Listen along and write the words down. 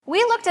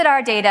at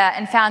our data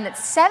and found that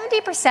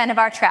 70% of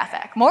our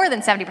traffic, more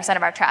than 70%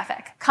 of our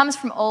traffic, comes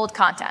from old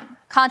content.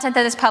 Content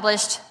that is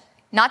published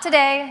not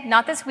today,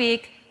 not this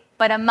week,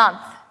 but a month,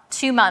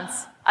 2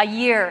 months, a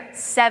year,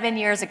 7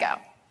 years ago.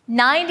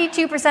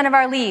 92% of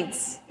our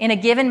leads in a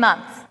given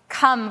month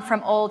come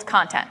from old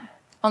content.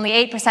 Only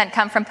 8%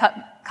 come from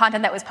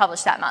content that was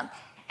published that month.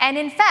 And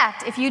in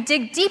fact, if you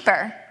dig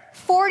deeper,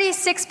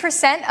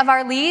 46% of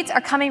our leads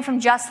are coming from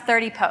just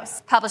 30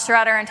 posts published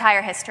throughout our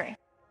entire history.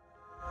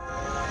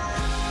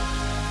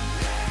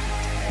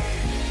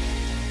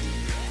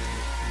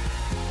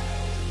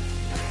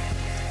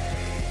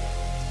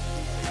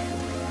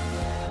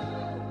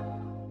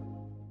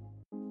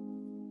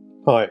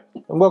 Hi,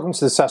 and welcome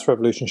to the SaaS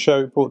Revolution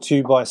show, brought to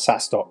you by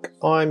SaaStock.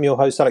 I'm your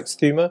host, Alex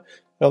Thuma,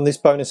 and on this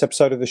bonus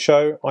episode of the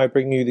show, I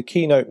bring you the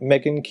keynote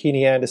Megan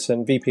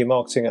Keeney-Anderson, VP of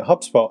Marketing at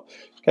HubSpot,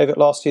 gave at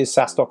last year's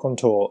SaaStock on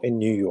Tour in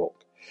New York.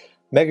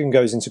 Megan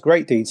goes into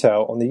great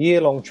detail on the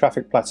year-long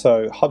traffic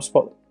plateau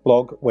HubSpot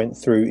blog went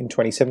through in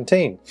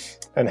 2017,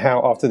 and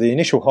how after the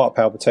initial heart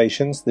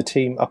palpitations, the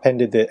team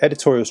upended their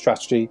editorial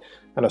strategy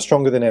and are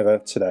stronger than ever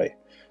today.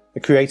 The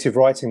creative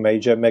writing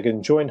major,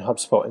 Megan joined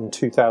HubSpot in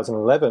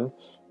 2011,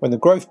 when the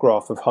growth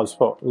graph of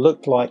HubSpot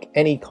looked like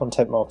any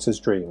content marketer's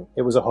dream.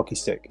 It was a hockey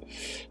stick.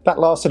 That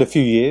lasted a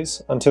few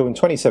years, until in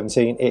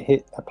 2017 it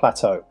hit a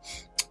plateau.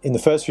 In the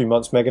first few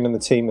months, Megan and the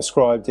team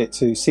ascribed it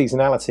to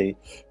seasonality,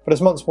 but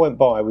as months went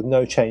by with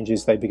no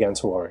changes, they began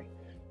to worry.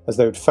 As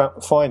they would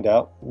find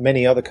out,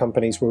 many other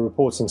companies were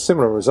reporting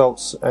similar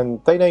results, and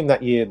they named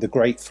that year the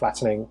Great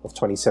Flattening of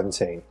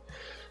 2017.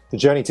 The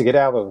journey to get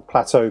out of the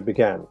plateau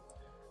began.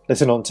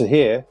 Listen on to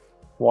hear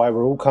why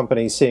were all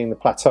companies seeing the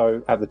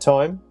plateau at the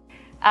time.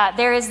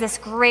 There is this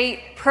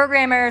great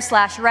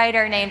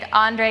programmer/writer named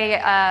Andre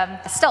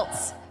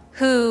Stultz,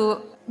 who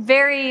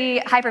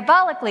very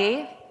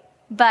hyperbolically,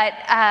 but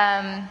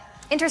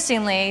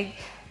interestingly,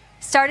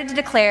 started to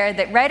declare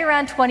that right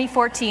around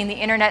 2014,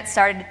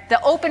 the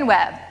open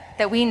web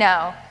that we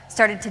know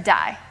started to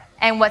die.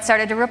 And what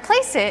started to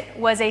replace it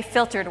was a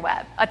filtered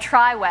web, a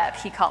tri-web,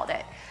 he called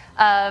it,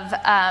 of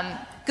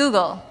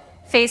Google,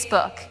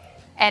 Facebook,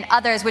 and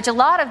others, which a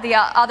lot of the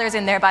others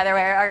in there, by the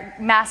way, are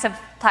massive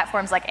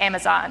platforms like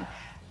Amazon,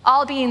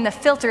 all being the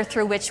filter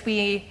through which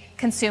we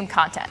consume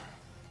content.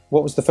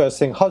 What was the first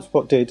thing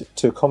HubSpot did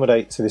to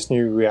accommodate to this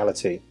new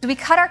reality? We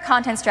cut our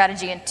content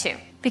strategy in two,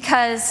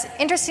 because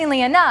interestingly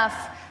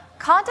enough,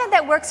 content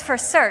that works for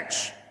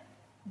search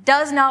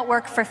does not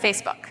work for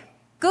Facebook.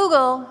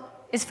 Google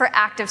is for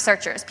active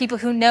searchers, people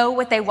who know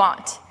what they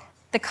want.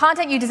 The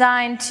content you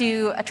design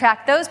to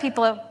attract those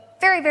people are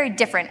very, very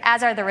different,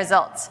 as are the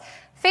results.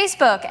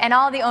 Facebook and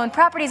all the owned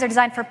properties are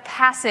designed for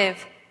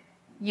passive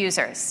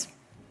users.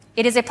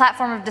 It is a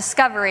platform of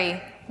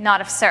discovery,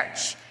 not of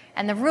search,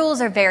 and the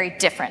rules are very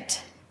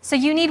different. So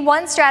you need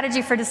one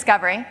strategy for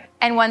discovery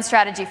and one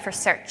strategy for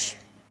search.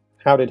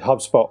 How did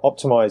HubSpot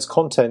optimize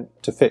content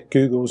to fit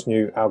Google's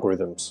new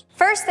algorithms?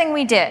 First thing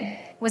we did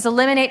was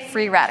eliminate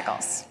free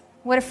radicals.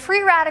 What a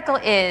free radical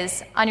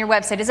is on your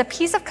website is a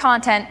piece of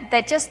content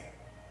that just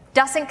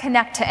doesn't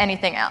connect to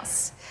anything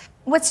else.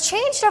 What's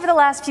changed over the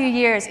last few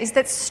years is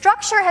that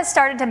structure has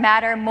started to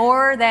matter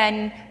more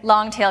than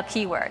long-tail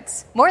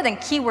keywords, more than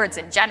keywords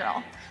in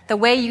general, the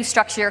way you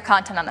structure your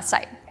content on a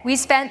site. We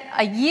spent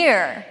a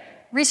year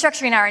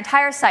restructuring our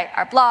entire site,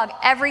 our blog,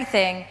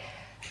 everything,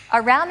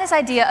 around this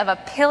idea of a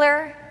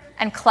pillar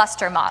and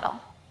cluster model.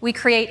 We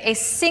create a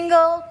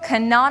single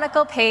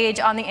canonical page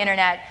on the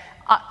internet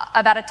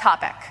about a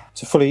topic.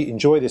 To fully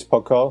enjoy this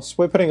podcast,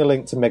 we're putting a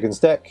link to Megan's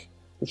deck,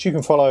 which you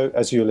can follow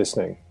as you're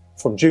listening.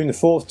 From June the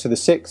 4th to the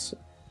 6th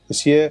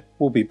this year,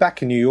 we'll be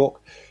back in New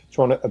York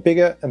to run a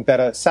bigger and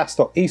better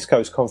SaaStock East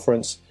Coast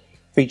conference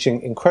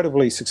featuring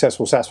incredibly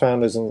successful SaaS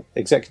founders and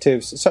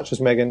executives such as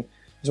Megan,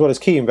 as well as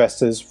key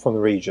investors from the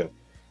region.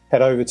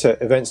 Head over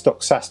to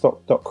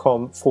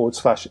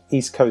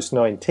events.saastock.com/East Coast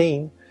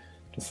 19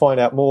 to find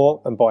out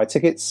more and buy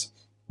tickets.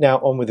 Now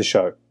on with the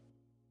show.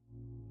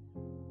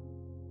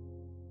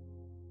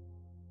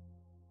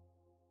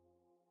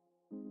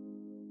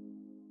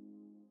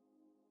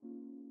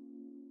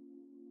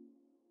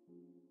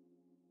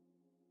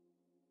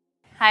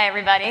 Hi,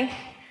 everybody.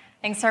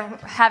 Thanks for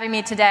having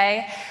me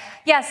today.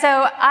 Yeah, so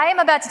I am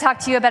about to talk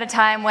to you about a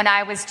time when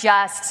I was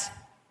just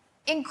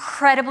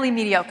incredibly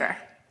mediocre.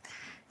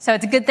 So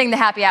it's a good thing the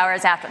happy hour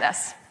is after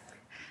this.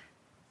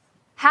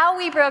 How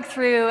we broke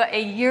through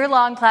a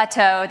year-long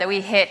plateau that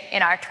we hit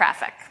in our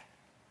traffic.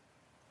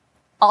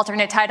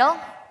 Alternate title,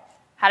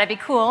 How to Be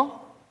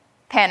Cool,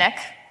 Panic,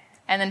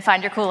 and then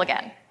Find Your Cool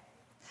Again.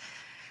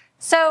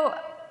 So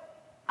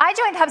I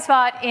joined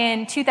HubSpot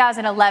in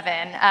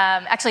 2011.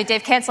 Actually,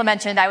 Dave Cancel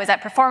mentioned I was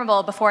at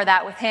Performable before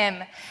that with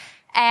him.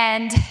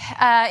 And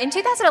in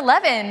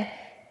 2011,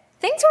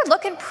 things were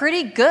looking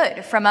pretty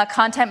good from a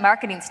content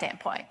marketing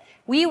standpoint.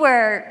 We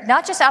were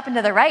not just up and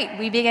to the right,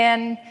 we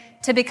began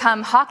to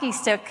become hockey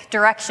stick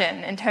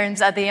direction in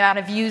terms of the amount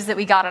of views that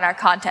we got on our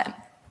content.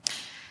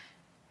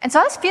 And so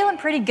I was feeling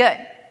pretty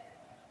good.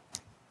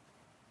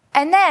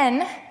 And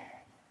then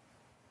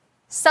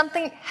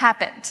something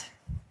happened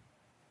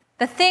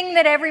The thing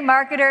that every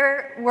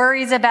marketer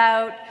worries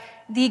about,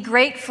 the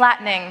great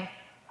flattening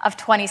of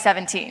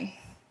 2017.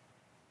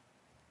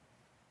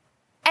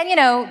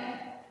 And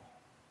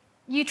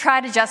you try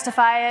to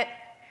justify it.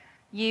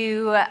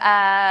 You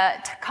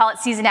call it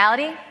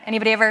seasonality.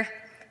 Anybody ever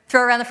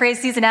throw around the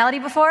phrase seasonality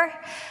before?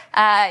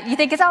 You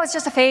think it's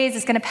just a phase,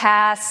 it's going to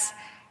pass.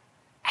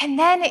 And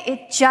then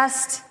it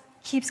just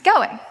keeps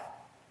going,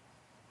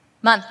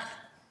 month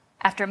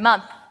after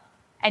month.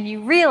 And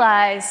you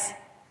realize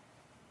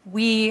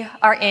we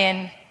are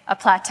in a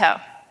plateau.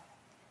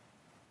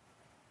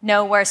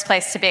 No worse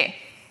place to be.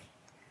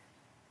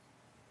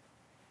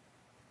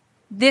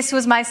 This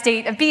was my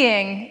state of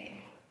being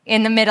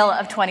in the middle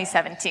of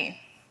 2017.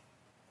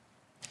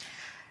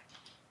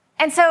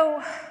 And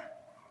so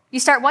you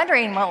start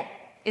wondering, well,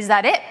 is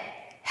that it?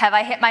 Have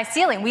I hit my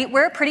ceiling?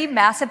 We're a pretty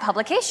massive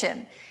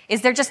publication. Are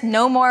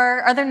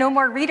there no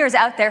more readers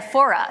out there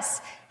for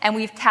us? And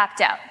we've tapped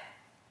out.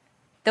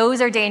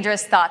 Those are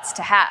dangerous thoughts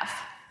to have.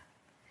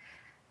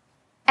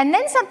 And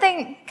then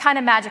something kind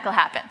of magical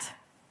happened.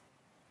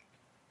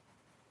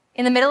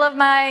 In the middle of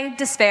my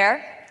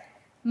despair,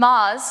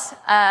 Moz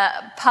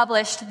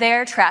published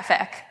their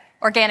traffic,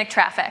 organic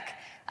traffic,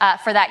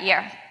 for that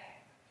year.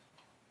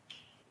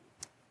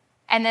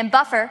 And then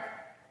Buffer,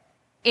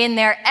 in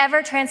their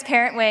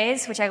ever-transparent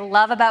ways, which I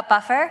love about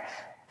Buffer,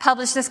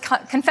 published this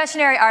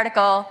confessionary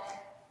article,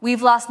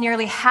 "We've lost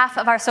nearly half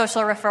of our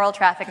social referral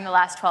traffic in the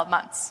last 12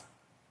 months.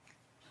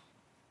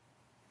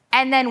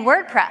 And then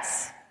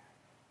WordPress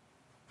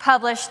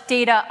published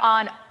data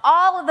on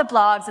all of the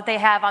blogs that they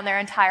have on their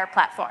entire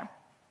platform.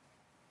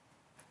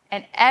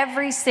 And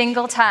every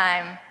single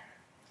time,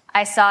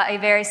 I saw a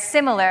very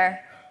similar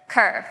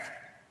curve,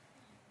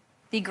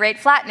 the great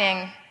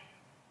flattening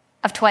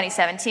of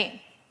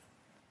 2017.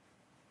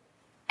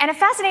 And a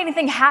fascinating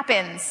thing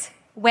happens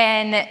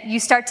when you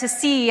start to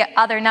see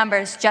other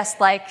numbers just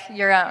like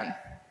your own.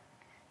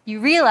 You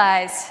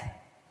realize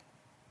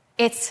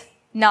it's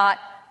not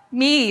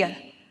me.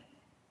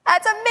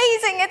 That's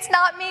amazing, it's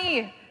not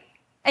me.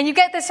 And you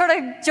get this sort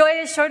of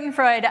joyous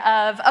schadenfreude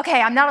of,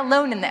 okay, I'm not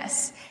alone in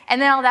this.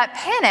 And then all that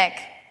panic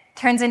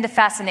turns into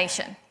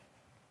fascination.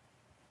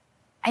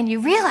 And you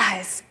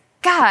realize,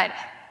 God,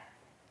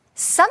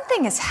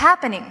 something is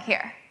happening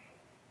here.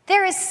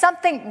 There is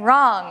something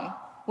wrong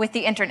with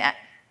the internet.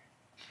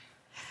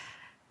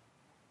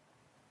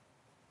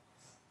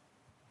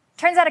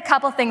 Turns out a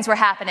couple things were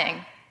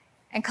happening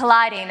and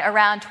colliding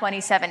around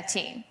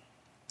 2017.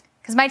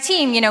 Because my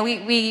team,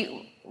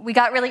 we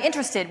got really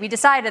interested. We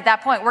decided at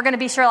that point, we're going to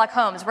be Sherlock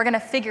Holmes. We're going to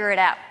figure it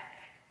out.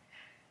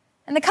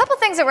 And the couple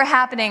things that were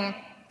happening,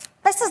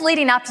 this is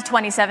leading up to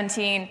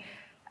 2017,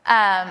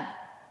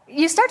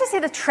 you start to see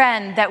the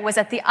trend that was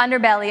at the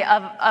underbelly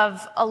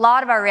of a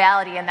lot of our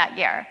reality in that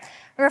year.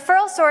 A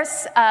referral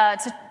source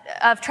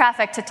of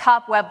traffic to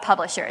top web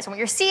publishers. And what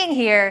you're seeing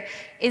here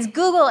is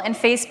Google and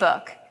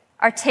Facebook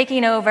are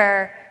taking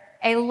over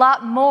a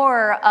lot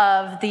more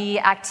of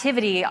the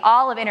activity,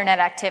 all of internet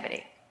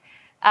activity.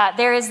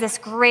 There is this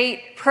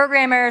great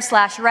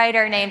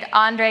programmer/writer named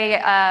Andre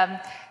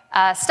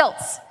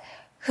Stoltz,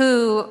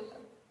 who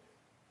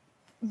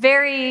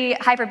very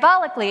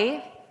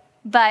hyperbolically,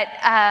 but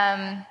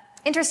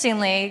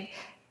interestingly,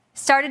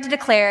 started to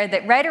declare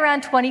that right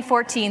around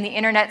 2014,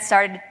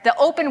 the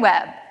open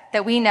web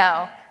that we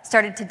know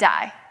started to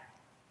die.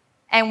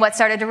 And what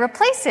started to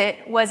replace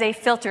it was a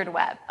filtered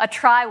web, a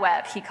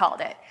tri-web, he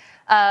called it,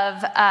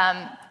 of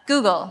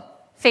Google,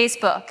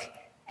 Facebook,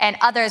 and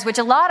others, which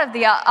a lot of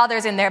the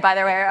others in there, by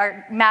the way,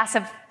 are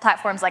massive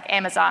platforms like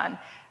Amazon,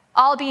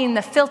 all being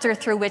the filter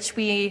through which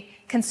we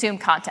consume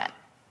content.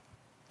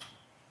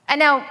 And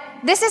now,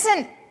 this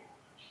isn't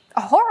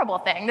a horrible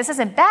thing. This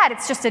isn't bad.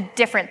 It's just a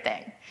different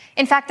thing.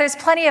 In fact, there's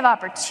plenty of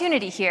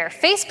opportunity here.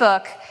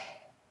 Facebook,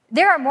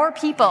 there are more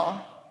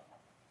people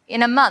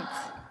in a month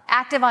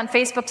active on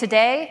Facebook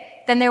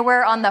today than there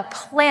were on the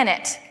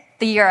planet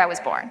the year I was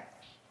born,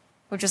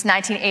 which was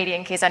 1980,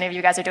 in case any of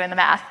you guys are doing the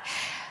math.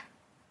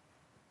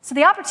 So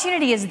the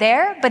opportunity is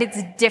there, but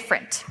it's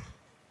different.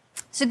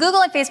 So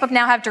Google and Facebook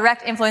now have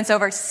direct influence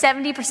over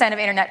 70% of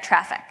internet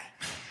traffic.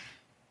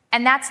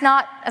 And that's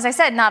not, as I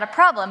said, not a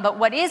problem, but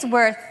what is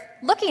worth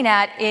looking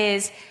at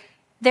is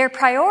their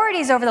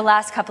priorities over the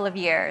last couple of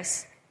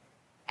years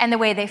and the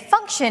way they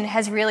function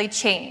has really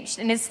changed.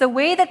 And it's the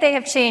way that they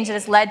have changed that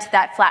has led to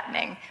that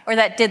flattening, or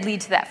that did lead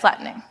to that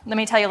flattening. Let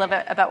me tell you a little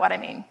bit about what I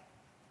mean.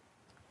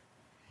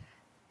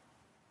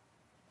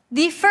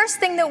 The first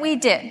thing that we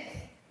did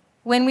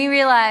when we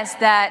realized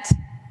that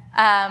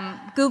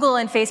Google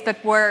and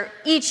Facebook were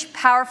each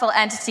powerful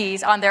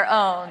entities on their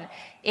own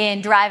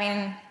in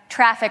driving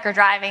traffic or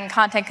driving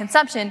content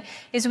consumption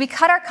is we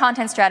cut our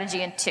content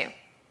strategy in two.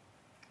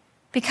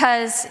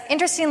 Because,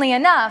 interestingly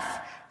enough,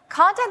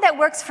 content that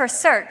works for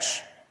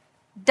search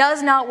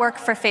does not work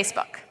for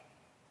Facebook.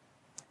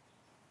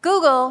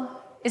 Google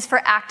is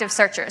for active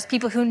searchers,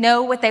 people who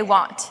know what they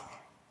want.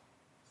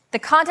 The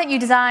content you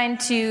design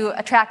to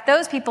attract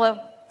those people are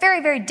very,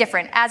 very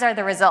different, as are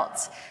the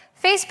results.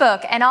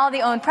 Facebook and all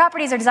the owned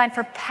properties are designed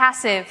for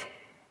passive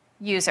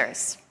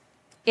users.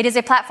 It is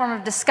a platform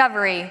of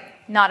discovery,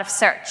 not of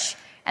search,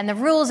 and the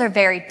rules are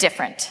very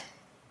different.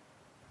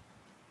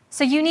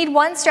 So you need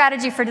one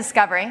strategy for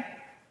discovery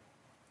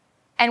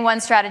and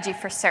one strategy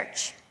for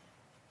search.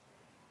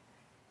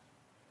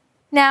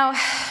 Now,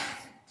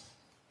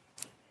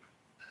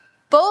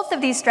 both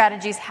of these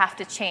strategies have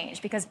to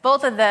change because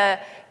both of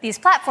these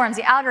platforms,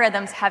 the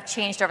algorithms, have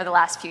changed over the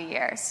last few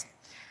years.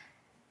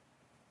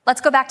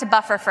 Let's go back to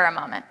Buffer for a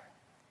moment.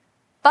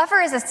 Buffer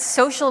is a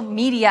social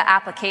media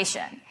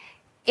application.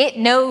 It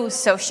knows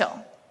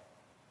social.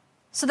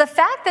 So the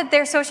fact that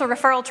their social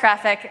referral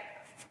traffic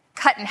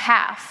cut in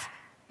half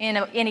in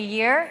a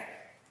year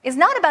is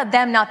not about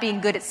them not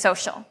being good at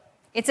social.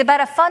 It's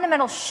about a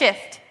fundamental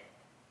shift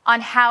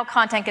on how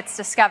content gets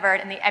discovered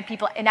and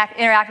people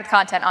interact with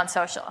content on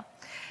social.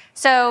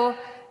 So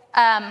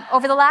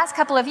over the last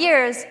couple of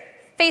years,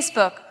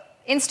 Facebook,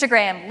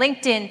 Instagram,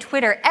 LinkedIn,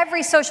 Twitter,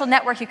 every social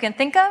network you can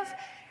think of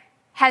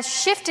has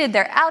shifted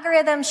their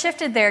algorithm,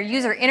 shifted their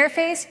user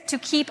interface to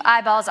keep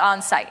eyeballs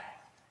on site.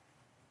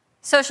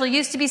 Social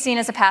used to be seen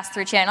as a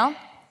pass-through channel.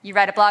 You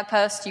write a blog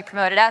post, you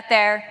promote it out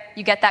there,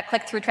 you get that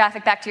click-through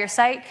traffic back to your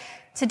site.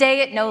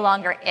 Today, it no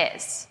longer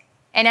is.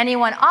 And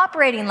anyone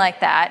operating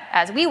like that,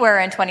 as we were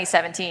in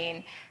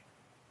 2017,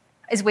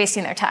 is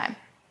wasting their time.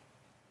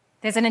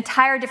 There's an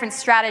entire different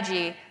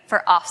strategy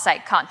for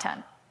off-site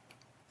content.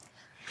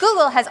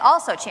 Google has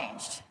also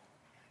changed.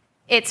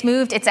 It's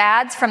moved its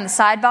ads from the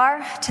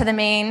sidebar to the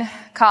main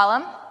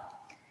column.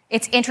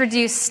 It's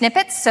introduced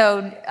snippets,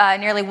 so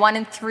nearly 1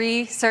 in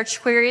 3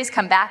 search queries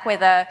come back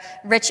with a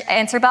rich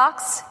answer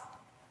box.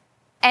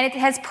 And it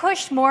has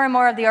pushed more and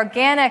more of the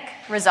organic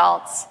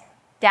results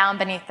down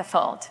beneath the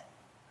fold.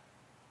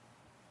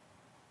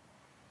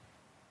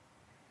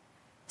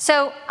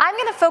 So I'm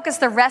going to focus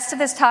the rest of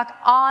this talk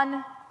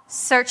on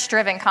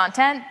search-driven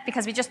content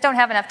because we just don't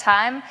have enough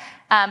time.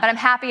 But I'm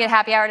happy at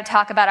happy hour to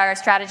talk about our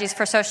strategies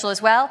for social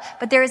as well.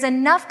 But there is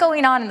enough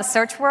going on in the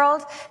search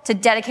world to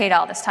dedicate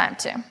all this time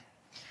to.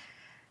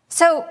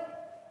 So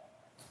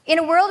in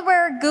a world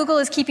where Google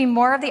is keeping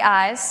more of the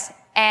eyes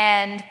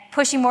and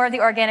pushing more of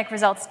the organic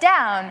results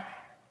down,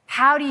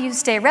 how do you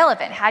stay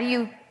relevant? How do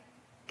you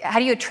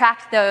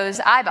attract those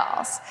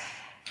eyeballs?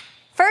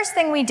 First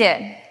thing we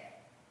did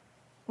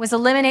was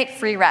eliminate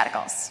free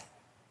radicals.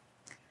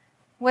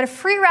 What a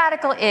free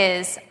radical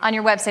is on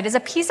your website is a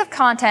piece of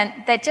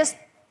content that just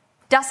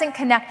doesn't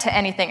connect to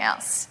anything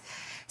else.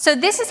 So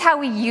this is how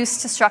we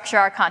used to structure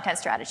our content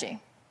strategy.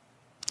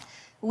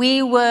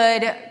 We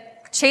would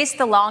chase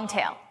the long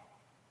tail.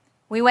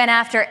 We went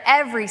after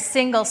every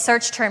single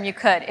search term you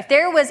could. If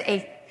there was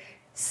a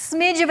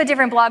smidge of a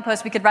different blog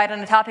post we could write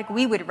on a topic,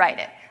 we would write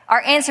it.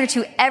 Our answer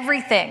to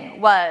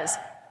everything was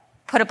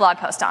put a blog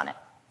post on it.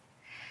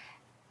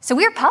 So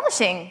we were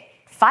publishing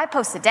 5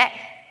 posts a day.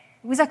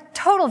 It was a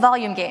total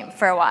volume game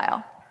for a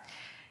while.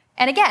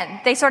 And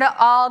again, they sort of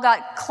all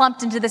got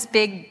clumped into this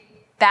big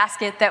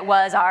basket that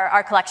was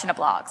our collection of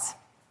blogs.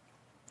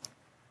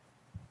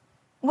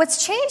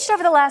 What's changed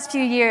over the last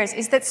few years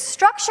is that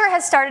structure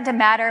has started to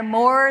matter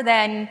more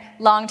than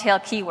long-tail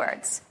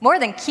keywords, more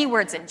than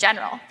keywords in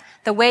general,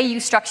 the way you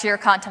structure your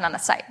content on the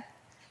site.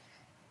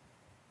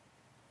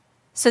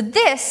 So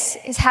this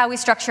is how we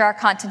structure our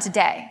content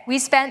today. We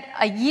spent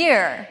a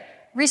year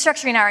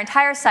restructuring our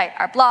entire site,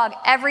 our blog,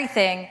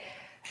 everything,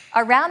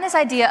 around this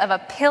idea of a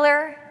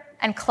pillar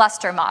and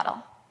cluster model.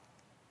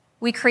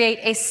 We create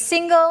a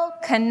single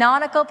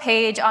canonical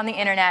page on the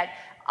internet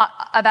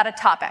about a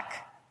topic.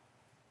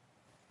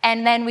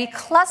 And then we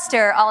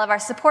cluster all of our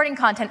supporting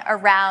content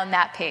around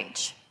that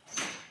page.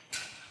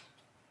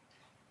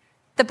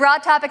 The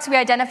broad topics we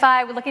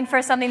identify, we're looking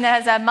for something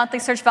that has a monthly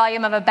search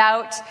volume of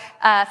about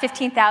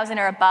 15,000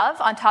 or above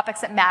on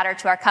topics that matter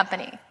to our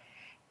company.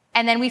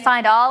 And then we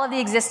find all of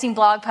the existing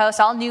blog posts,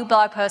 all new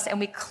blog posts, and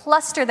we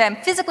cluster them,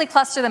 physically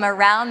cluster them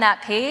around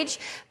that page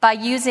by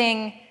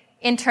using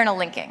internal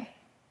linking.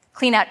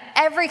 Clean out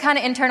every kind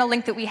of internal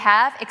link that we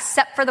have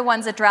except for the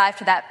ones that drive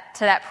to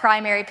that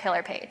primary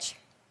pillar page.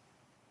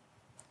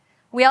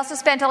 We also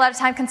spent a lot of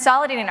time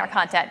consolidating our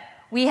content.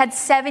 We had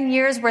 7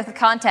 years worth of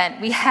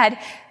content. We had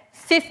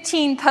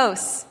 15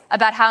 posts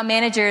about how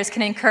managers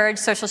can encourage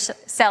social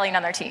selling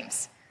on their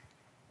teams.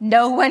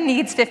 No one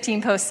needs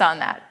 15 posts on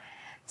that.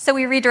 So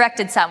we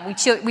redirected some. We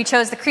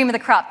chose the cream of the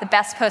crop, the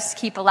best posts to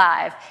keep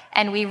alive,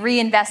 and we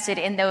reinvested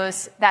in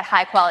that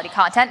high-quality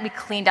content. We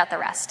cleaned out the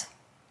rest.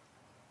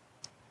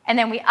 And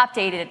then we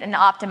updated and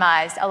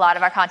optimized a lot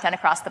of our content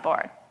across the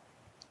board.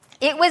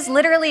 It was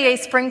literally a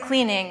spring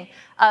cleaning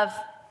of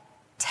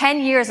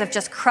 10 years of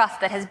just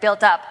cruft that has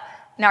built up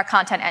in our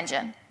content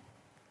engine.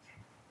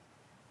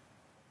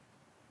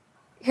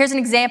 Here's an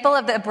example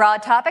of the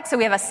broad topic. So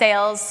we have a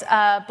sales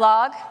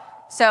blog.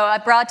 So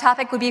a broad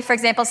topic would be, for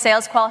example,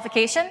 sales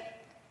qualification.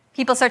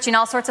 People searching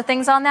all sorts of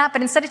things on that,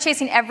 but instead of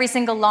chasing every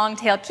single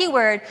long-tail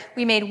keyword,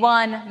 we made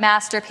one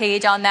master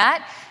page on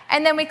that,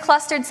 and then we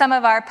clustered some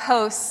of our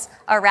posts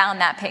around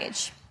that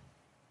page.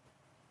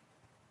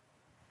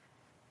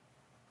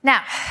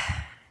 Now,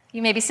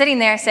 you may be sitting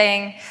there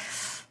saying,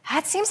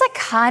 that seems like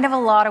kind of a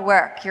lot of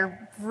work. You're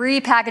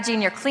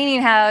repackaging, you're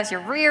cleaning house, you're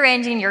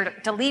rearranging, you're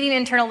deleting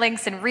internal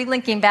links and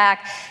relinking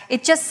back.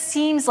 It just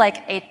seems like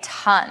a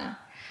ton.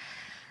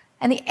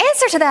 And the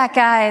answer to that,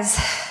 guys,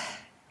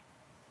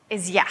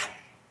 is yeah.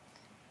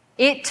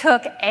 It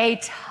took a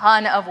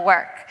ton of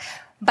work.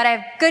 But I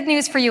have good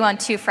news for you on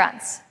two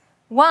fronts.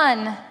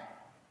 One,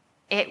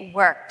 it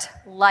worked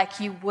like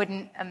you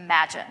wouldn't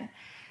imagine.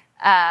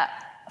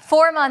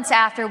 4 months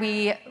after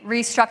we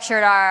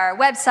restructured our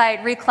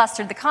website,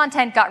 reclustered the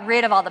content, got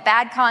rid of all the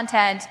bad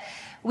content,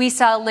 we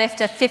saw a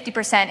lift of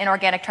 50% in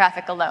organic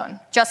traffic alone,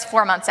 just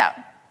 4 months out.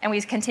 And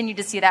we continue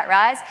to see that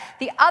rise.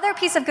 The other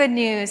piece of good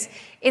news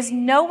is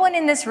no one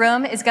in this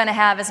room is going to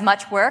have as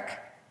much work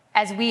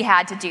as we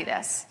had to do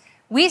this.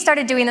 We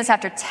started doing this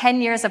after 10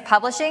 years of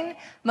publishing.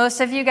 Most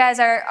of you guys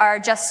are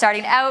just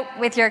starting out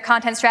with your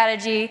content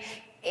strategy.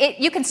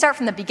 You can start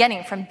from the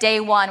beginning, from day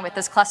one with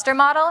this cluster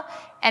model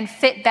and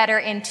fit better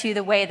into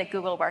the way that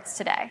Google works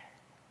today.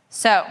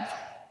 So,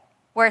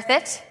 worth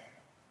it?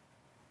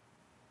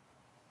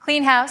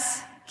 Clean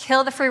house,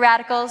 kill the free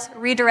radicals,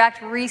 redirect,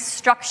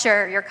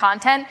 restructure your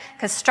content,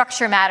 because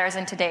structure matters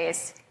in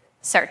today's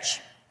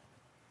search.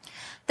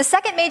 The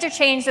second major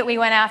change that we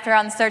went after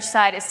on the search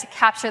side is to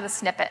capture the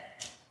snippet.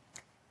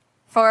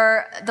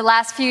 For the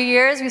last few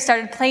years, we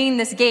started playing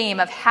this game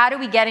of how do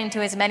we get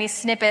into as many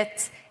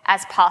snippets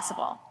as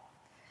possible.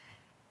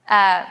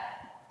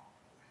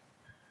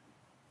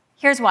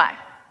 Here's why.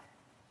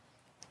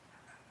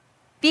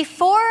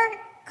 Before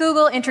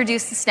Google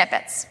introduced the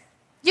snippets,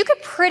 you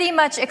could pretty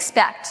much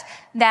expect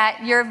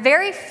that your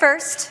very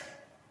first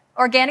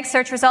organic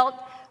search result,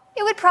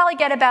 it would probably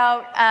get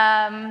about,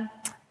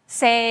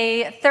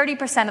 say,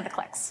 30% of the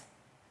clicks.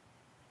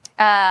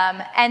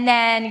 And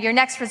then your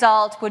next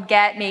result would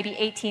get maybe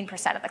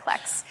 18% of the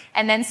clicks,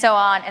 and then so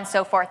on and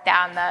so forth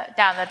down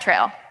the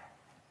trail.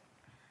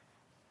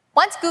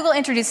 Once Google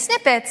introduced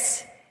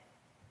snippets,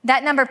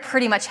 that number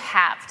pretty much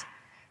halved.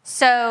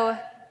 So,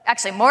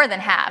 actually more than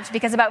halved,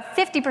 because about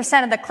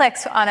 50% of the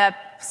clicks on a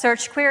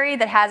search query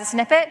that has a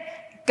snippet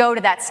go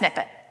to that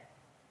snippet.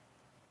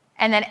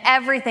 And then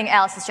everything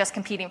else is just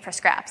competing for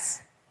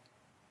scraps.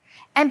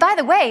 And by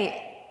the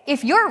way,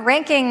 if you're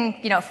ranking,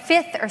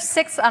 5th or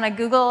 6th on a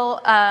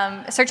Google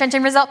search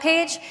engine result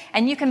page,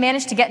 and you can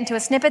manage to get into a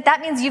snippet,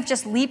 that means you've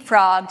just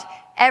leapfrogged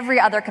every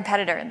other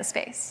competitor in the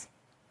space.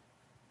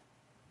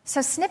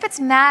 So snippets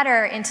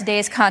matter in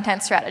today's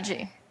content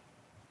strategy.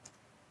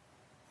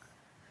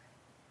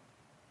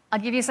 I'll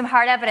give you some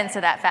hard evidence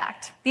of that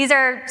fact. These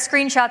are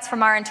screenshots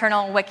from our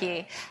internal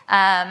wiki.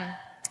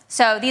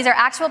 So these are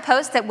actual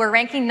posts that we're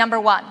ranking number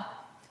 1.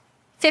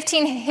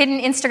 15 hidden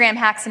Instagram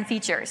hacks and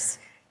features.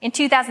 In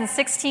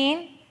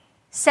 2016,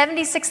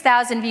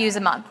 76,000 views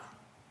a month.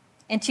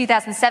 In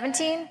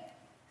 2017,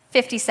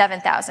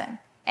 57,000.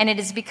 And it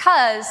is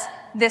because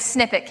this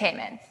snippet came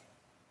in.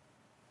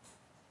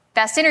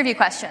 Best interview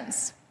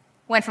questions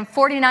went from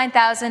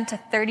 49,000 to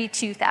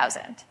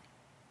 32,000.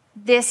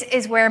 This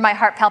is where my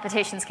heart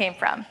palpitations came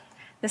from.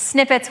 The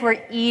snippets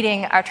were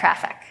eating our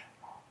traffic.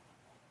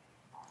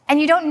 And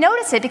you don't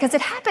notice it because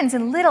it happens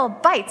in little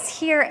bites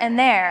here and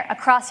there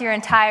across your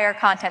entire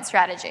content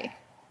strategy.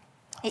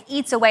 It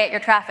eats away at your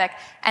traffic,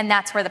 and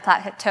that's where the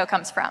plateau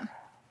comes from.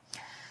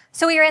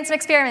 So we ran some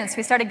experiments.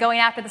 We started going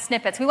after the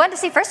snippets. We wanted to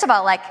see, first of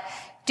all,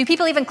 do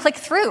people even click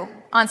through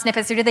on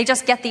snippets, or do they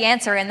just get the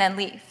answer and then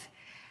leave?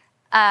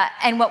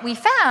 And what we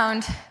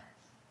found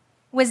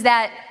was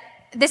that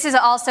this is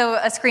also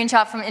a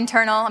screenshot from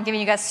internal. I'm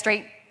giving you guys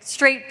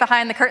straight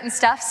behind the curtain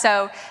stuff,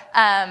 so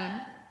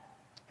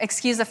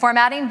excuse the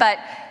formatting. But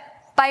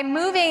by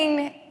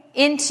moving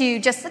into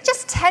just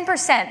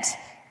 10%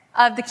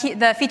 of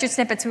the featured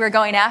snippets we were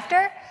going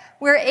after,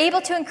 we were able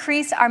to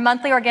increase our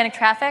monthly organic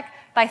traffic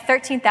by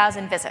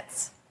 13,000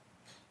 visits.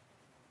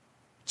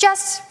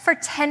 Just for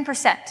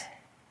 10%.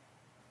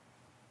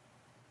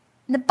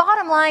 And the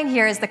bottom line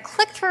here is the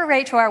click-through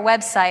rate to our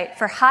website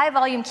for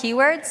high-volume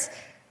keywords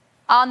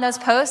on those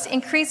posts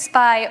increased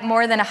by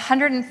more than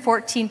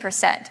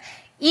 114%,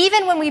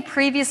 even when we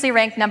previously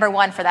ranked number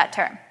 1 for that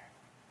term.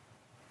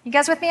 You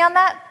guys with me on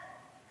that?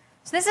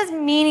 So this is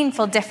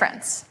meaningful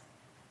difference.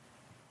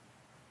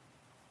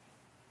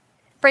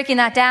 Breaking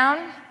that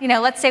down,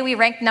 let's say we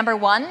rank number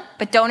 1,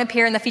 but don't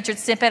appear in the featured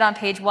snippet on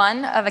page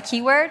 1 of a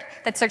keyword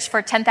that's searched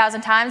for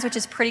 10,000 times, which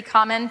is pretty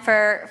common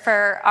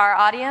for our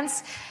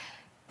audience.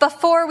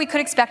 Before, we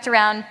could expect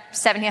around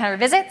 1,700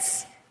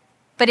 visits,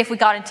 but if we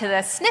got into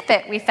the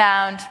snippet, we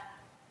found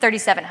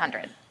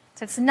 3,700.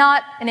 So it's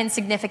not an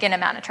insignificant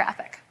amount of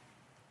traffic.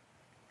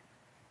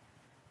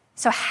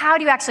 So how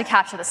do you actually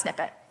capture the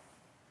snippet?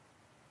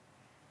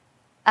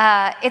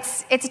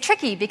 It's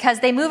tricky because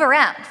they move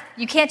around.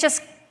 You can't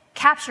just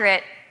capture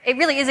it. It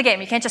really is a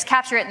game. You can't just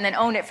capture it and then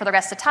own it for the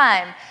rest of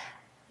time.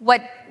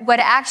 What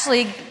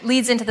actually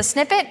leads into the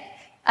snippet,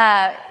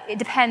 it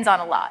depends on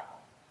a lot.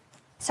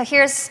 So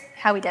here's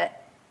how we did it.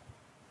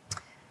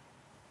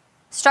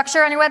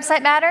 Structure on your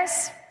website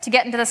matters. To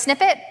get into the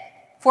snippet,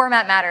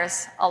 format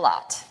matters a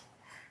lot.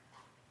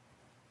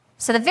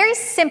 So the very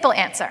simple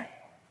answer,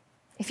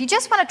 if you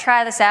just want to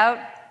try this out,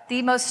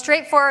 the most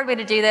straightforward way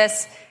to do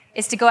this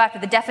is to go after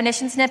the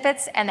definition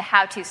snippets and the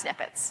how-to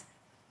snippets.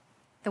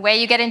 The way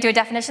you get into a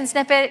definition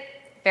snippet,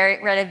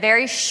 write a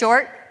very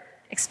short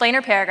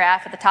explainer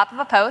paragraph at the top of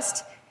a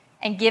post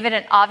and give it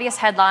an obvious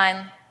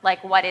headline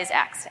like what is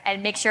X,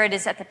 and make sure it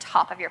is at the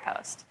top of your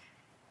post.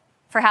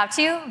 For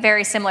how-to,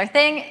 very similar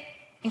thing.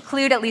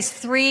 Include at least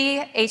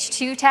 3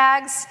 H2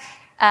 tags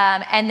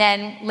and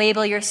then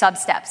label your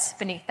sub-steps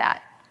beneath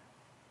that.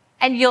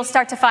 And you'll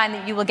start to find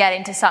that you will get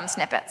into some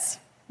snippets.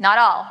 Not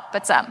all,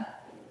 but some.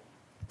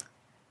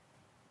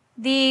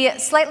 The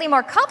slightly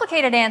more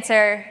complicated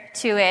answer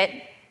to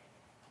it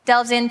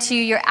delves into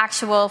your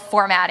actual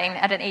formatting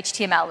at an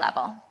HTML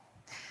level.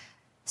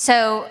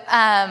 So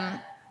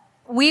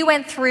we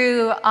went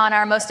through on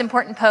our most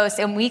important post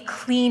and we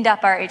cleaned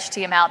up our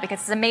HTML because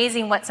it's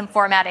amazing what some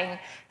formatting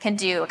can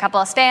do. A couple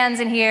of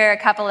spans in here, a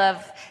couple of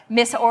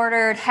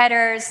misordered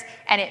headers,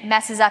 and it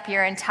messes up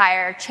your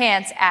entire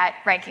chance at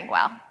ranking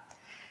well.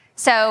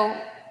 So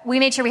we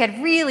made sure we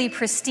had really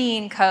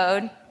pristine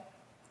code,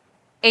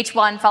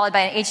 H1 followed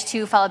by an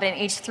H2 followed by an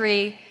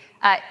H3.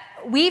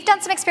 We've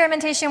done some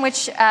experimentation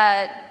which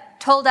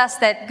told us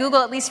that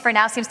Google, at least for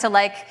now, seems to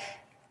like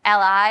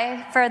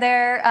LI for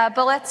their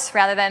bullets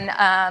rather than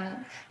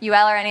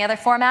UL or any other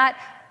format.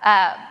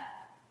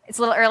 It's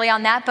a little early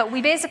on that, but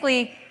we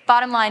basically,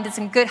 bottom line, did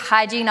some good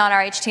hygiene on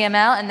our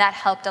HTML, and that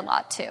helped a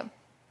lot too.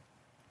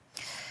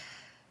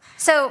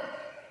 So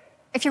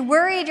if you're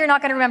worried you're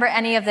not going to remember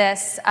any of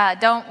this,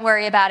 don't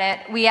worry about it.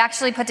 We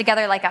actually put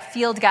together like a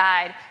field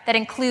guide that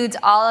includes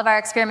all of our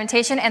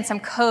experimentation and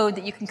some code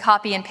that you can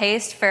copy and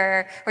paste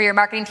or your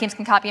marketing teams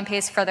can copy and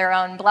paste for their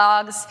own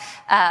blogs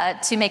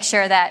to make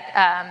sure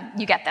that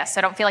you get this.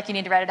 So don't feel like you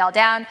need to write it all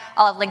down.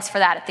 I'll have links for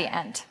that at the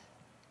end.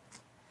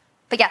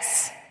 But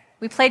yes,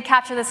 we played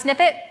Capture the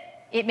Snippet.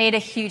 It made a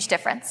huge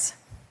difference.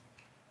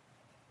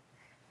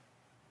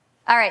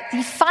 All right,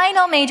 the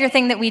final major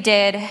thing that we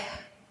did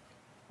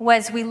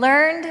was we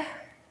learned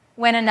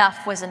when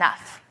enough was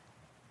enough.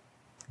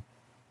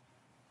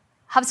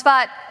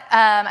 HubSpot,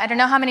 I don't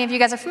know how many of you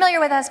guys are familiar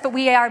with us, but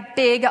we are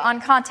big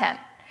on content.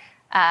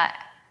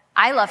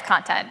 I love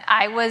content.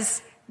 I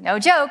was, no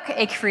joke,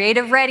 a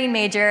creative writing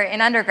major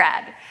in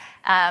undergrad.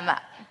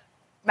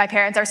 My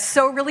parents are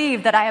so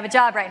relieved that I have a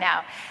job right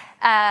now.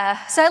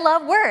 So I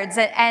love words.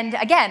 And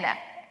again,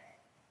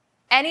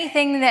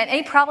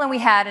 any problem we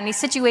had, any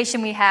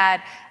situation we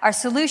had, our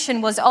solution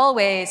was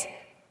always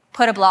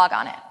put a blog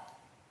on it.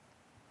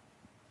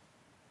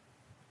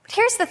 But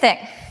here's the thing,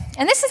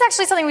 and this is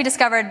actually something we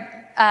discovered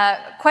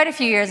quite a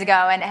few years ago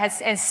and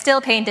is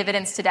still paying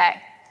dividends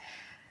today.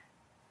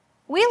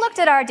 We looked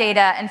at our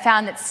data and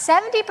found that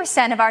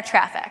 70% of our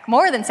traffic,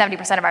 more than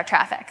 70% of our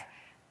traffic,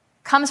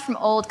 comes from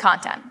old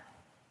content.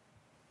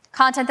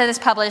 Content that is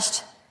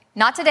published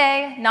not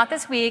today, not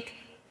this week,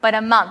 but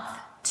a month,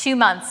 2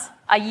 months,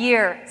 a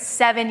year,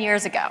 7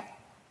 years ago.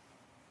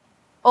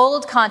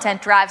 Old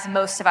content drives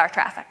most of our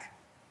traffic.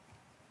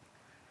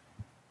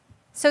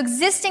 So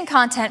existing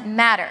content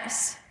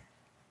matters,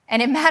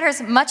 and it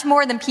matters much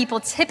more than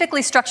people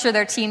typically structure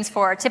their teams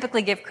for or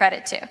typically give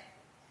credit to.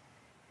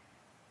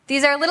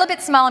 These are a little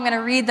bit small. I'm going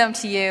to read them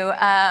to you.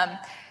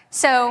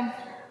 So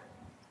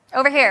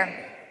over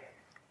here,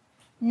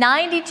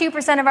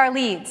 92% of our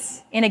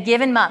leads in a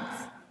given month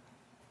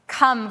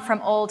come from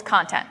old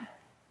content.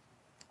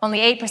 Only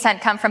 8%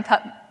 come from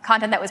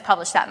content that was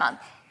published that month.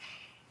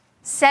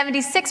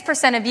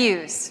 76% of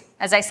views,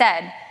 as I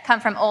said, come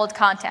from old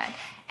content.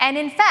 And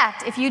in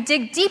fact, if you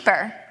dig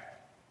deeper,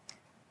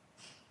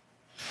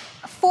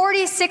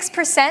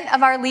 46%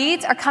 of our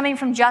leads are coming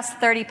from just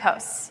 30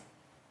 posts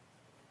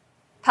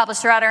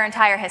published throughout our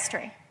entire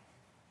history.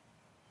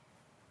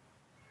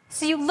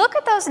 So you look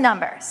at those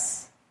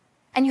numbers,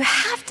 and you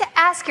have to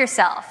ask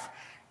yourself,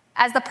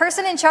 as the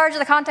person in charge of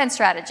the content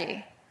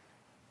strategy,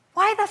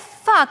 why the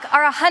fuck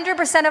are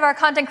 100% of our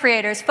content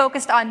creators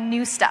focused on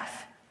new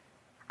stuff?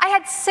 I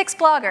had 6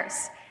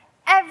 bloggers.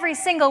 Every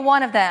single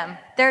one of them,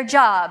 their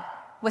job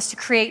was to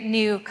create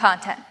new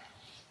content.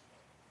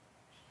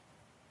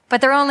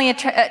 But they're only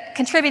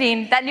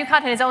contributing, that new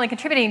content is only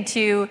contributing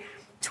to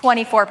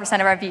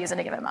 24% of our views in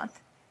a given month.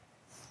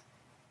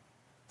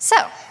 So,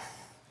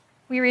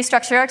 we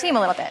restructured our team a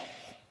little bit.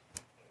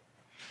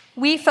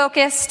 We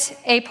focused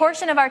a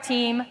portion of our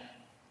team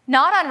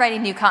not on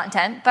writing new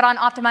content, but on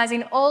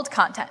optimizing old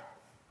content.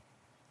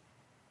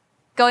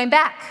 Going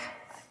back,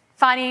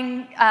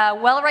 finding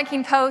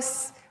well-ranking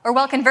posts or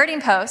well-converting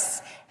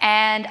posts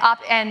and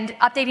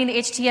updating the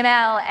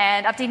HTML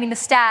and updating the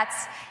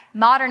stats,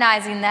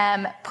 modernizing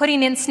them,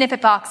 putting in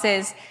snippet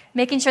boxes,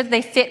 making sure that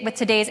they fit with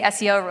today's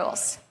SEO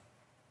rules.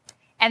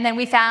 And then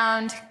we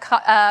found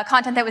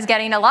content that was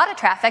getting a lot of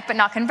traffic but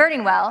not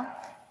converting well,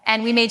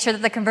 and we made sure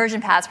that the conversion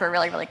paths were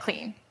really, really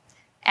clean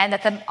and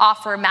that the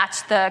offer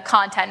matched the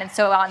content and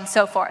so on and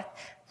so forth.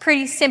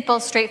 Pretty simple,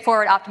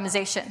 straightforward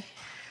optimization.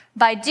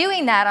 By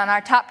doing that on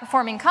our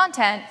top-performing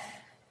content,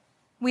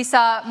 we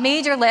saw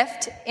major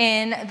lift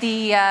in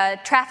the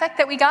traffic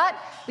that we got.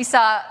 We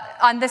saw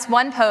on this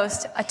one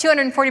post a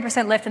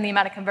 240% lift in the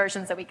amount of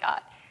conversions that we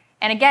got.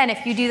 And again,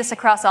 if you do this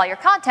across all your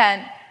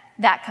content,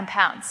 that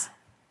compounds.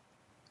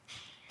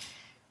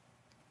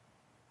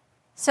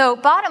 So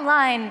bottom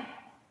line,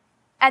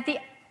 at the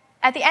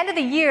end of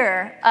the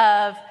year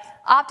of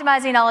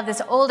optimizing all of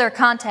this older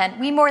content,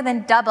 we more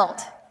than doubled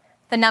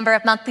the number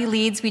of monthly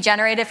leads we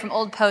generated from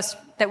old posts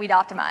that we'd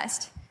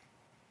optimized.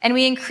 And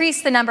we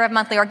increased the number of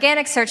monthly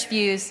organic search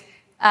views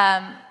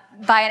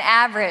by an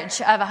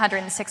average of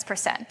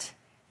 106%.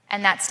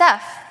 And that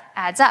stuff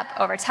adds up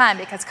over time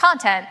because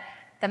content,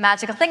 the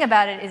magical thing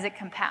about it is it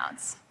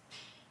compounds.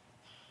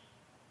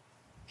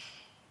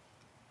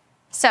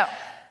 So,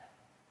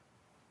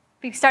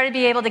 we started to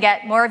be able to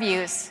get more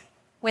views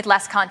with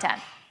less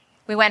content.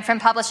 We went from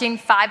publishing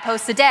 5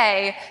 posts a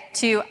day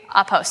to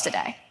a post a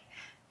day,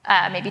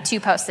 maybe 2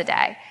 posts a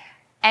day.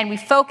 And we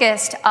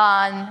focused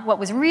on what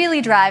was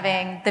really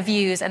driving the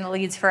views and the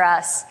leads for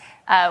us,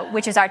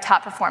 which is our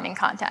top performing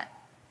content.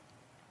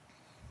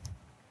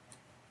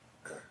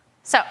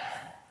 So,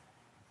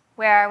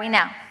 where are we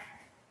now?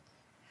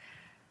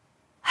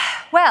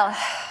 Well,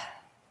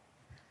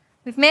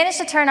 we've managed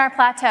to turn our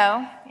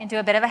plateau into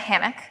a bit of a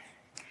hammock.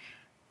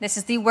 This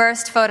is the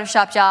worst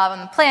Photoshop job on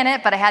the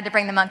planet, but I had to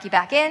bring the monkey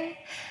back in.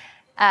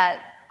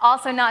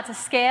 Also not to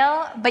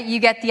scale, but you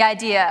get the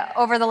idea.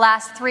 Over the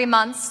last 3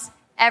 months,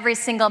 every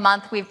single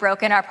month we've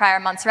broken our prior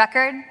month's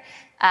record.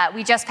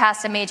 We just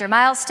passed a major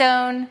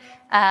milestone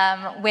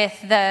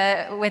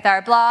with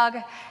our blog,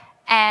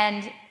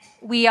 and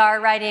we are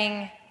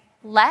writing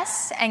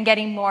less and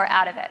getting more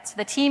out of it. So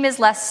the team is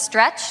less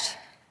stretched.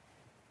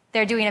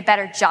 They're doing a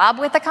better job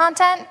with the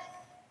content,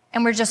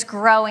 and we're just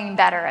growing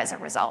better as a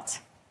result.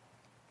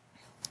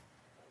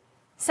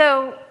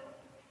 So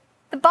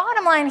the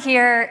bottom line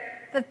here,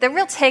 the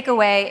real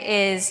takeaway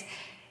is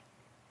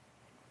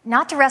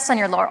not to rest on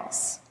your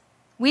laurels.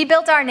 We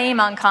built our name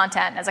on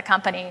content as a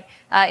company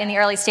in the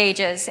early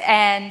stages,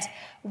 and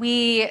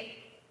we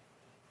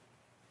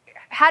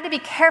had to be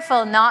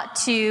careful not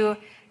to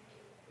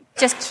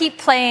just keep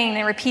playing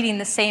and repeating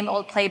the same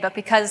old playbook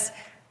because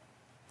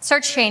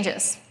search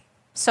changes,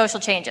 social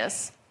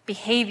changes,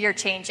 behavior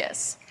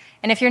changes.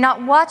 And if you're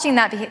not watching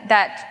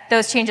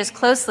those changes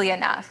closely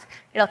enough,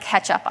 it'll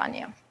catch up on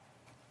you.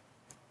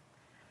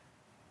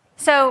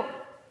 So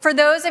for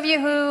those of you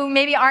who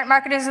maybe aren't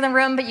marketers in the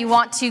room, but you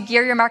want to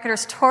gear your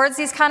marketers towards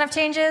these kind of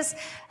changes,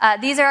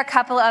 these are a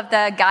couple of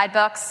the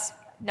guidebooks.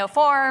 No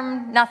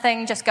form,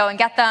 nothing, just go and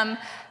get them.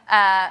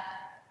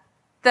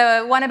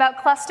 The one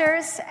about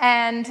clusters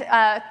and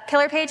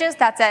pillar pages,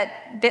 that's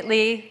at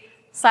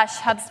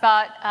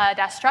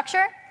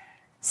bit.ly/HubSpot-structure.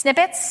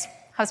 Snippets,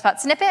 HubSpot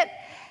snippet.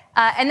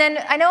 And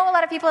then I know a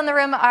lot of people in the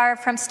room are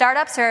from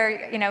startups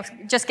or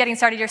just getting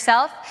started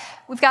yourself.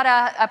 We've got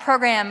a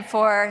program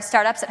for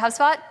startups at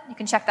HubSpot. You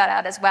can check that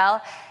out as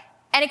well.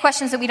 Any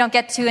questions that we don't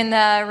get to in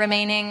the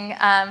remaining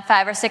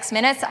 5 or 6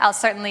 minutes, I'll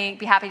certainly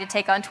be happy to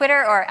take on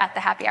Twitter or at the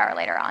happy hour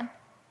later on.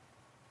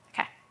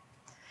 Okay.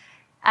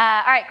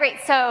 All right, great.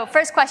 So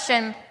first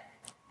question.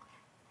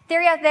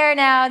 Theory out there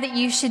now that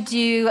you should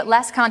do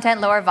less content,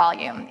 lower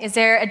volume. Is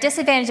there a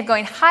disadvantage of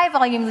going high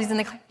volume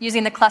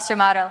using the cluster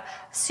model,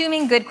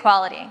 assuming good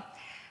quality?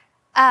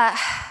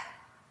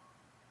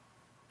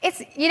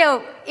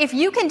 If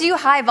you can do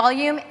high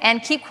volume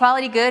and keep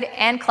quality good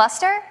and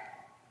cluster,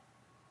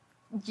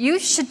 you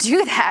should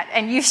do that,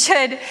 and you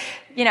should,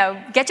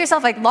 get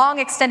yourself a long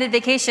extended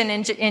vacation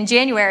in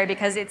January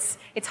because it's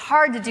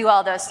hard to do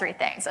all those 3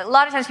 things. A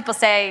lot of times people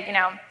say,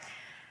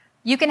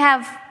 you can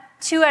have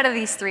 2 out of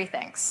these 3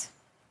 things.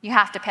 You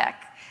have to pick.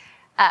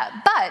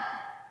 But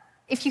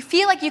if you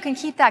feel like you can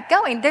keep that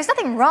going, there's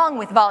nothing wrong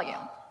with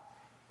volume.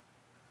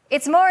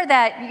 It's more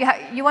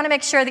that you want to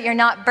make sure that you're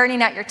not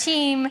burning out your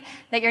team,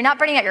 that you're not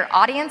burning out your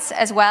audience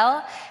as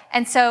well.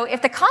 And so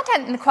if the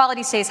content and the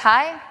quality stays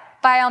high,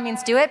 by all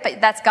means do it, but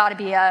that's got to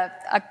be a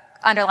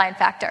underlying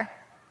factor.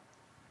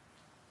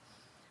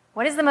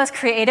 What is the most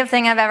creative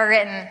thing I've ever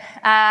written?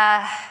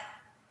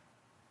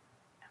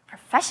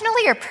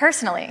 Professionally or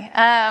personally?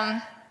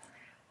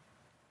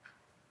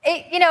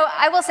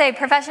 I will say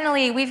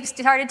professionally, we've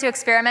started to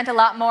experiment a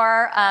lot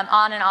more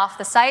on and off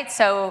the site.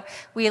 So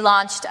we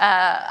launched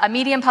a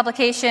Medium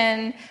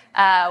publication.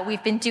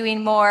 We've been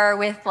doing more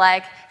with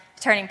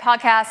turning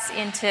podcasts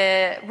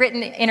into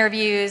written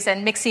interviews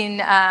and mixing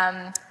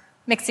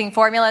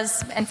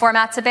formulas and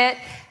formats a bit.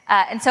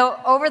 And so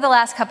over the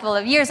last couple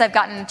of years, I've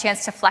gotten a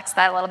chance to flex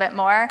that a little bit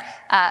more.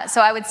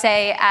 So I would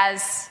say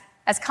as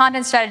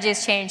content strategy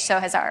has changed, so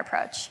has our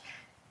approach.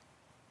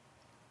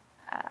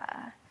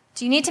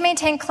 Do you need to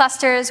maintain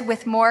clusters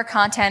with more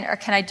content, or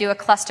can I do a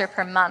cluster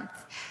per month?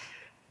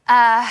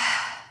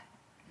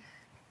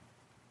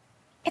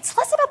 It's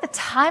less about the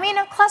timing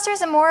of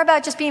clusters and more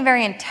about just being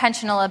very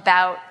intentional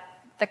about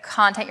the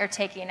content you're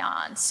taking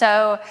on.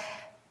 So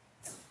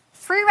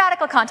free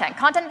radical content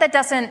that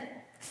doesn't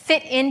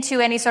fit into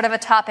any sort of a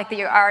topic that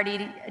you're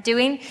already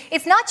doing,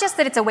 it's not just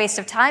that it's a waste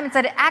of time, it's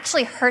that it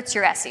actually hurts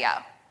your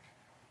SEO.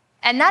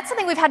 And that's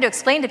something we've had to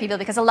explain to people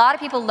because a lot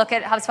of people look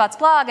at HubSpot's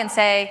blog and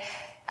say,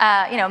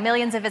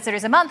 millions of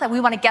visitors a month, and we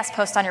want to guest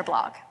post on your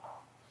blog.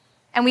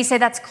 And we say,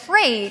 that's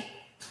great,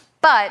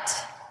 but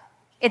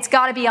it's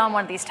got to be on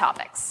one of these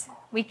topics.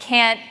 We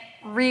can't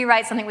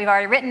rewrite something we've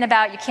already written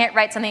about. You can't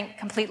write something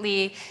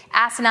completely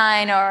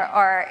asinine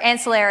or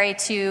ancillary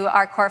to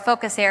our core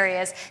focus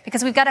areas,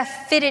 because we've got to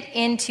fit it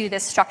into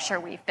this structure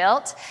we've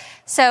built.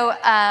 So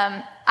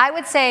I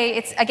would say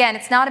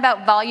it's not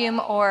about volume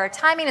or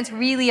timing. It's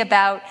really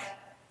about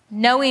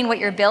knowing what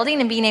you're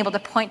building and being able to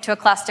point to a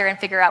cluster and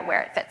figure out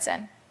where it fits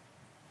in.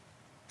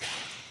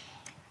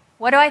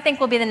 What do I think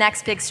will be the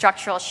next big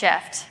structural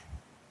shift?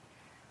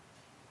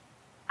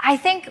 I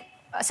think,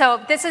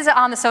 so this is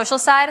on the social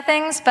side of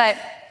things, but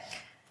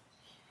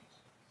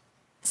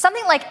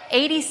something like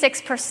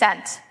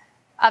 86%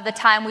 of the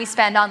time we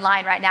spend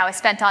online right now is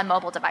spent on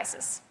mobile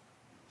devices.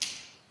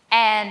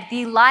 And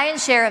the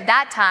lion's share of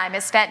that time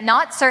is spent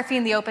not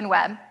surfing the open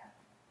web,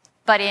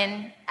 but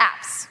in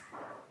apps.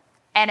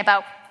 And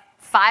about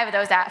 4 out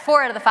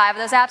of the 5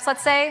 of those apps,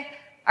 let's say,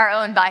 are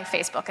owned by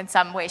Facebook in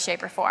some way,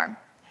 shape, or form.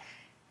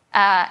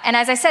 And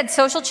as I said,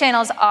 social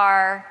channels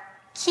are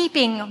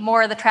keeping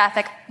more of the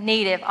traffic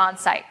native on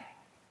site.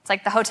 It's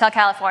like the Hotel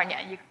California.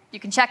 You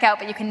can check out,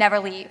 but you can never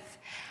leave.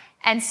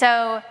 And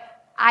so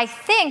I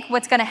think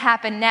what's going to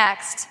happen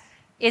next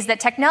is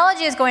that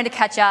technology is going to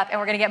catch up, and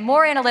we're going to get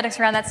more analytics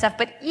around that stuff.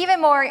 But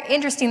even more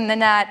interesting than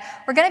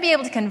that, we're going to be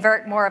able to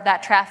convert more of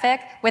that traffic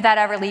without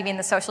ever leaving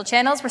the social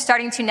channels. We're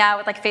starting to now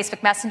with like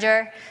Facebook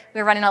Messenger.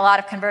 We're running a lot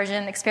of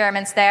conversion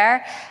experiments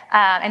there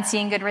and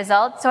seeing good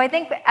results. So I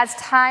think as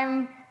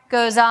time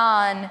goes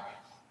on,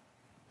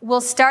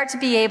 we'll start to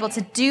be able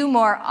to do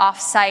more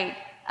off-site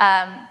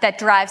that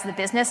drives the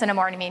business in a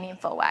more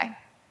meaningful way.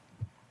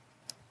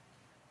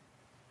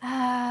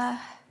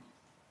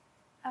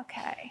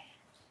 Okay.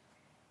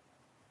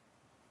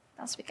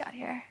 What else we got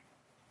here?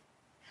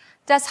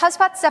 Does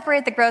HubSpot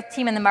separate the growth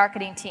team and the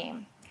marketing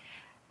team?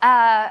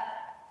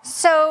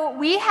 So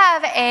we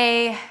have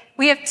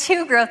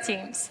 2 growth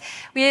teams.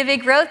 We have a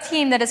growth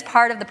team that is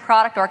part of the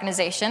product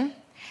organization,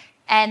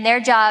 and their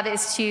job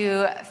is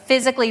to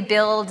physically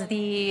build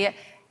the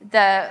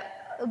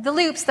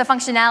loops, the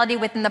functionality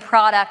within the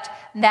product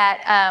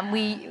that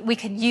we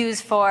could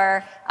use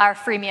for our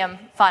freemium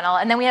funnel.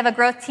 And then we have a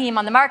growth team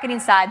on the marketing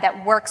side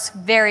that works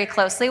very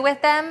closely with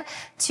them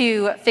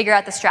to figure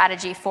out the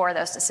strategy for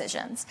those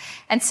decisions.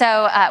 And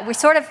so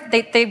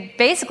they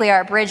basically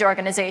are a bridge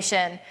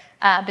organization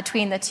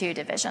between the 2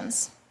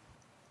 divisions.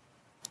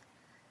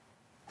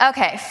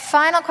 Okay,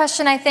 final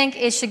question I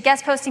think is, should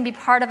guest posting be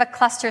part of a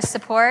cluster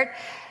support?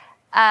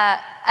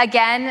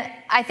 Again,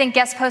 I think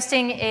guest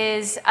posting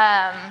is,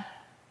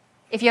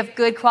 if you have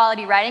good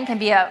quality writing, can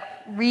be a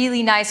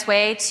really nice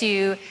way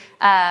to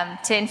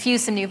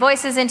infuse some new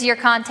voices into your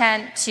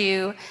content,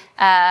 to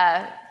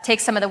take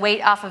some of the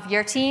weight off of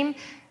your team.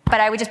 But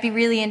I would just be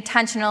really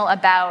intentional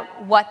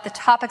about what the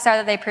topics are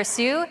that they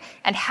pursue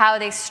and how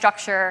they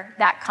structure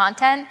that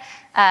content,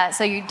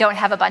 so you don't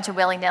have a bunch of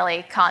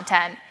willy-nilly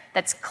content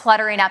that's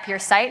cluttering up your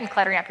site and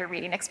cluttering up your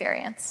reading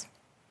experience.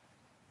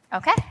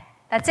 Okay,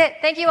 that's it.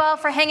 Thank you all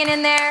for hanging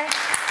in there.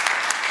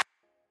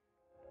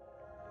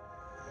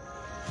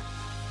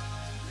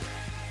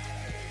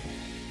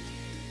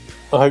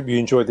 I hope you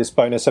enjoyed this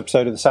bonus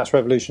episode of the SaaS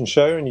Revolution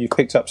show and you've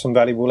picked up some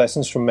valuable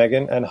lessons from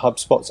Megan and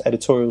HubSpot's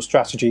editorial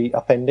strategy,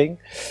 Upending.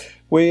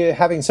 We're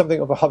having something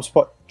of a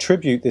HubSpot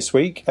tribute this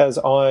week, as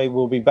I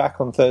will be back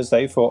on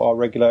Thursday for our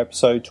regular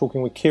episode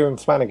talking with Kieran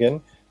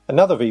Flanagan,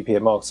 another VP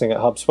of marketing at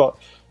HubSpot,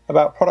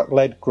 about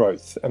product-led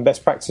growth and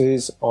best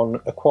practices on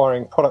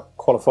acquiring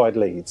product-qualified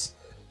leads.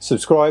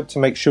 Subscribe to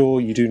make sure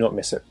you do not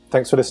miss it.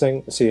 Thanks for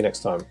listening. See you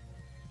next time.